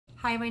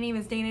Hi, my name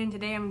is Dana and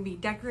today I'm going to be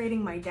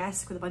decorating my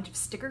desk with a bunch of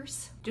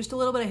stickers. Just a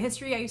little bit of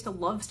history. I used to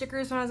love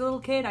stickers when I was a little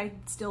kid. I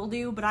still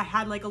do, but I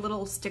had like a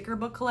little sticker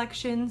book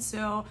collection.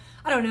 So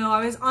I don't know,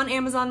 I was on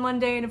Amazon one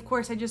day and of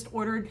course I just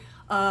ordered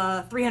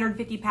a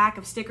 350 pack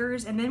of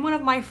stickers, and then one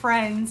of my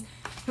friends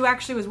who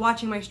actually was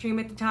watching my stream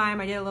at the time,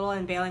 I did a little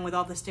unveiling with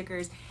all the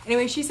stickers.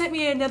 Anyway, she sent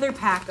me another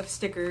pack of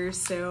stickers.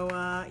 So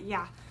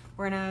yeah,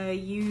 we're gonna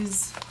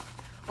use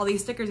all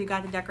these stickers we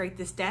got to decorate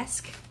this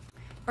desk.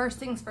 First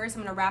things first,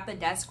 I'm gonna wrap the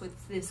desk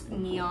with this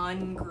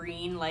neon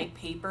green like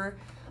paper.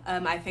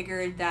 I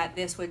figured that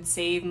this would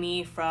save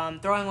me from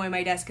throwing away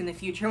my desk in the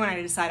future when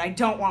I decide I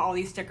don't want all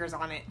these stickers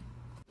on it.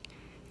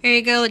 There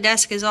you go, the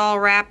desk is all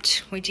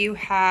wrapped. We do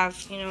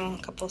have, a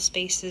couple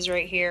spaces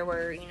right here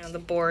where, the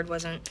board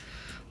wasn't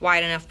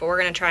wide enough, but we're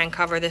gonna try and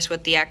cover this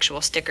with the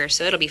actual stickers,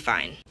 so it'll be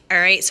fine. All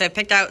right, so I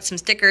picked out some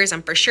stickers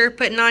I'm for sure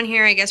putting on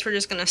here. I guess we're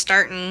just gonna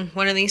start in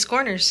one of these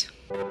corners.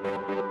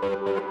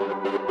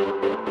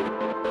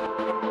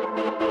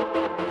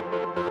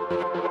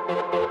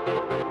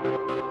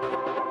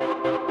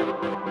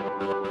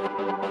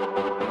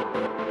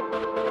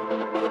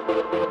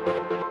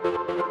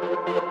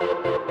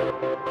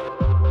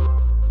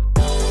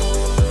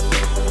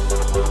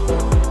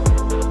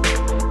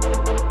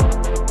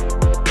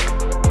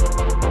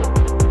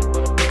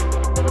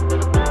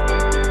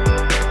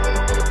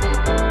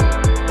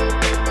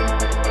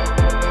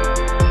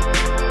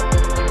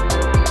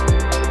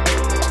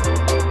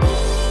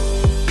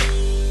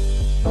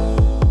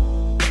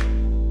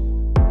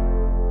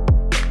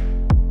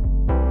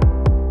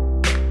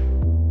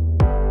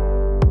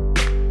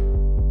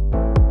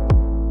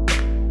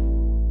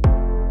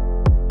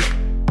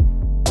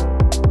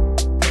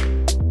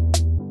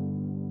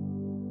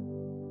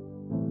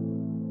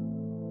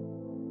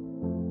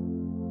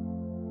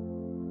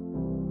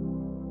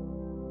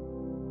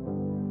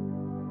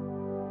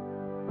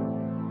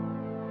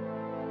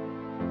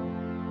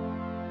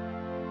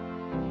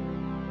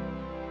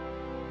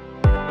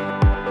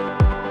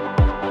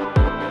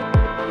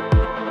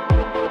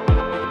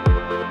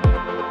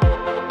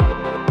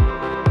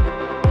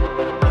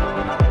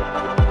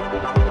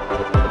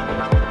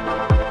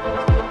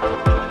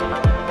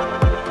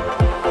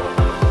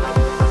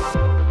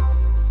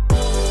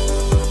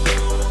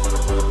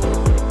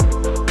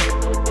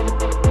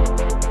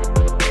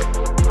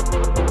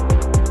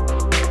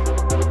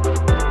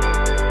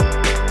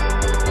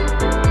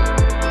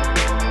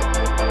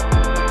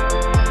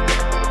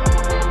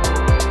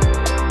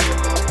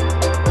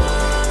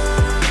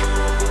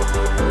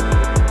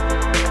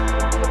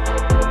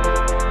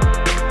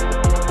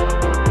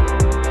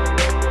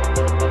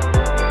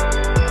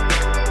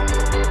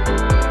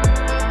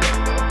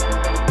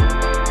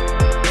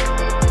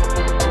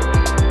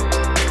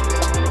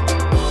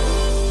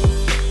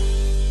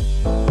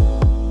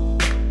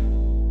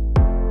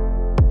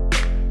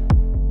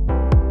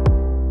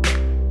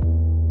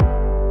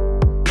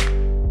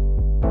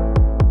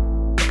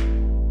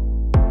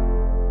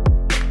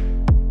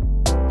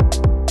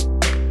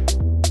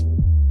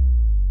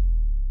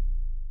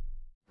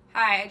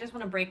 I just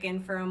want to break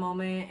in for a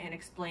moment and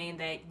explain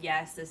that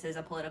yes, this is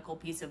a political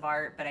piece of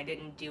art, but I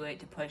didn't do it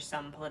to push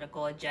some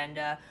political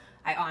agenda.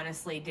 I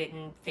honestly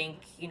didn't think,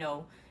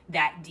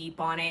 that deep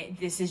on it.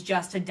 This is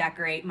just to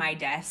decorate my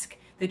desk.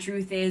 The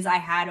truth is I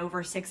had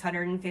over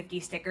 650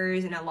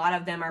 stickers and a lot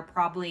of them are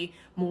probably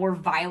more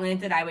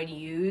violent than I would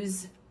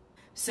use.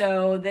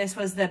 So this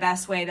was the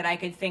best way that I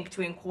could think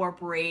to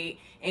incorporate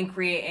and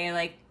create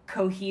a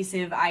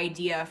cohesive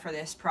idea for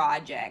this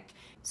project.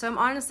 So I'm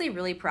honestly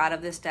really proud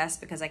of this desk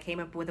because I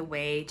came up with a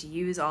way to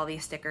use all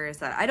these stickers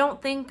that I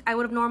don't think I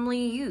would have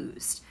normally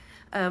used.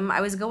 I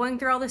was going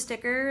through all the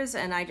stickers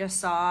and I just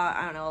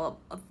saw,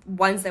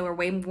 ones that were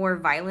way more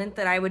violent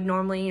that I would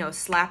normally,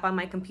 slap on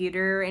my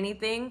computer or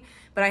anything.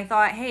 But I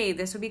thought, hey,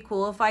 this would be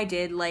cool if I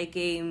did like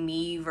a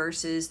me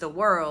versus the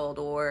world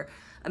or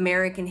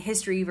American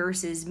history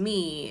versus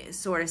me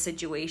sort of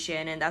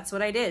situation, and that's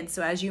what I did.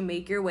 So as you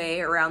make your way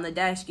around the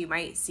desk, you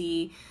might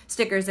see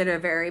stickers that are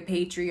very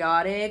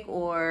patriotic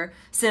or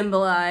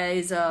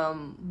symbolize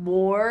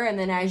war, and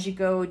then as you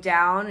go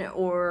down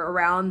or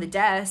around the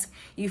desk,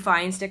 you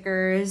find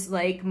stickers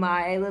like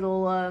my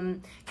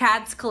little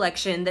cats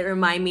collection that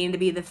remind me to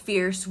be the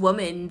fierce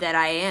woman that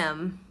I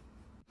am.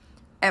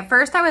 At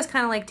first I was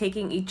kind of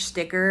taking each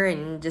sticker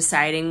and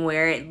deciding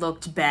where it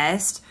looked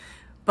best.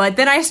 But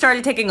then I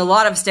started taking a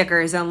lot of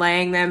stickers and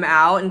laying them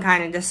out and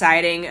kind of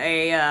deciding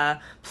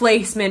a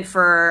placement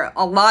for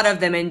a lot of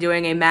them and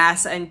doing a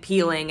mass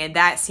unpeeling, and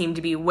that seemed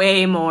to be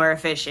way more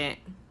efficient.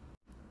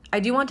 I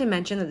do want to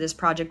mention that this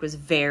project was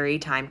very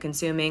time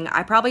consuming.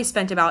 I probably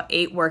spent about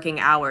 8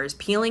 working hours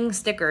peeling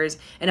stickers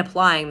and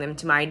applying them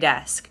to my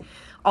desk.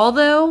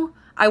 Although,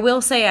 I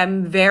will say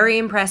I'm very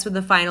impressed with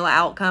the final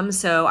outcome,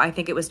 so I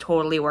think it was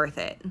totally worth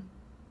it.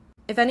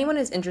 If anyone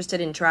is interested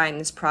in trying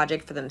this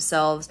project for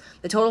themselves,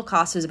 the total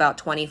cost is about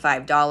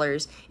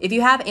 $25. If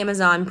you have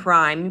Amazon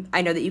Prime,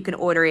 I know that you can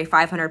order a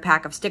 500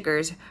 pack of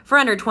stickers for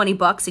under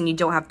 $20 and you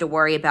don't have to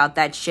worry about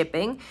that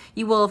shipping.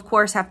 You will, of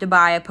course, have to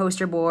buy a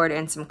poster board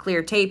and some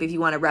clear tape if you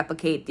want to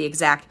replicate the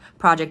exact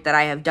project that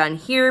I have done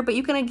here, but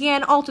you can,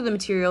 again, alter the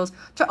materials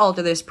to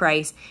alter this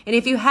price. And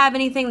if you have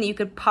anything that you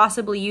could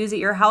possibly use at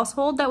your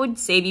household, that would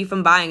save you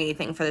from buying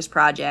anything for this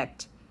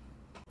project.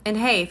 And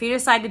hey, if you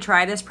decide to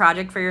try this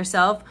project for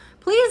yourself,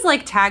 please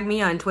tag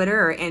me on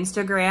Twitter or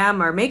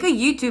Instagram or make a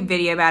YouTube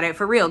video about it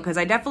for real, because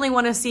I definitely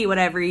want to see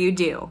whatever you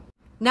do.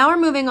 Now we're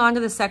moving on to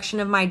the section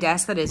of my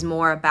desk that is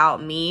more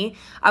about me.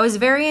 I was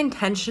very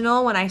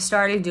intentional when I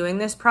started doing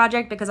this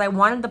project because I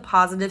wanted the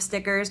positive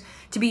stickers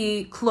to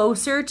be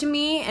closer to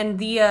me and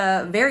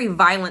the very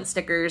violent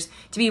stickers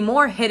to be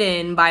more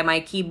hidden by my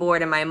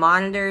keyboard and my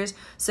monitors.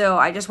 So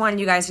I just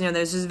wanted you guys to know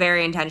this was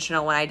very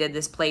intentional when I did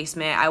this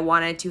placement. I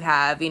wanted to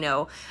have,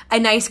 a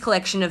nice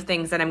collection of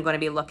things that I'm going to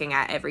be looking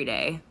at every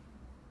day.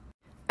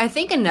 I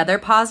think another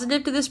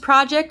positive to this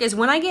project is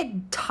when I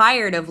get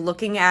tired of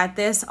looking at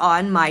this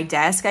on my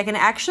desk, I can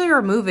actually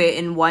remove it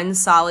in one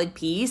solid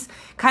piece,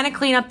 kind of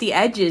clean up the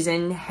edges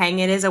and hang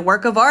it as a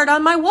work of art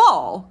on my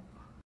wall.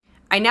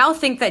 I now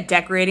think that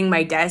decorating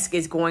my desk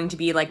is going to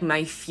be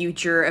my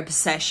future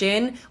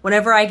obsession.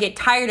 Whenever I get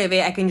tired of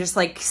it, I can just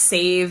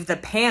save the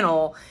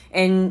panel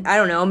and, I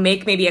don't know,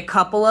 make maybe a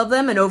couple of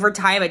them and over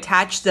time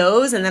attach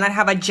those, and then I'd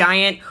have a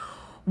giant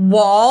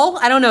wall.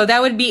 I don't know,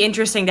 that would be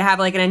interesting to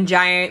have a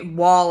giant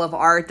wall of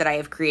art that I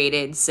have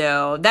created.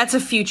 So that's a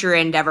future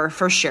endeavor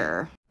for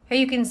sure. Here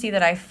you can see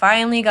that I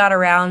finally got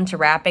around to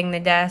wrapping the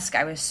desk.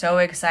 I was so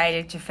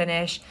excited to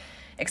finish,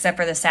 except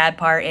for the sad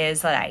part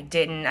is that I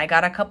didn't. I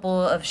got a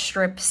couple of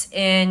strips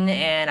in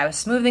and I was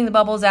smoothing the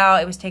bubbles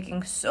out. It was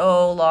taking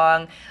so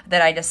long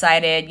that I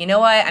decided, you know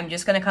what, I'm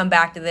just gonna come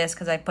back to this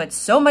because I put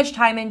so much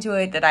time into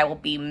it that I will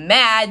be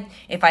mad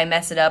if I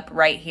mess it up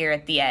right here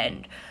at the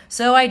end.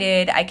 So I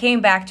did. I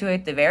came back to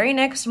it the very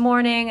next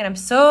morning, and I'm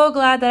so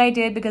glad that I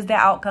did because the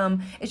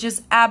outcome is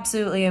just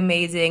absolutely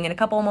amazing. In a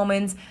couple of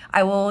moments,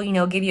 I will,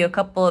 give you a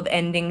couple of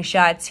ending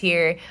shots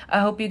here.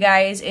 I hope you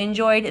guys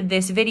enjoyed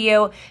this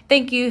video.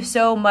 Thank you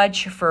so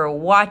much for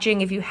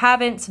watching. If you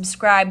haven't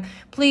subscribed,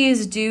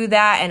 please do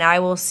that, and I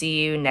will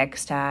see you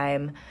next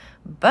time.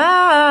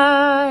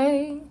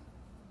 Bye!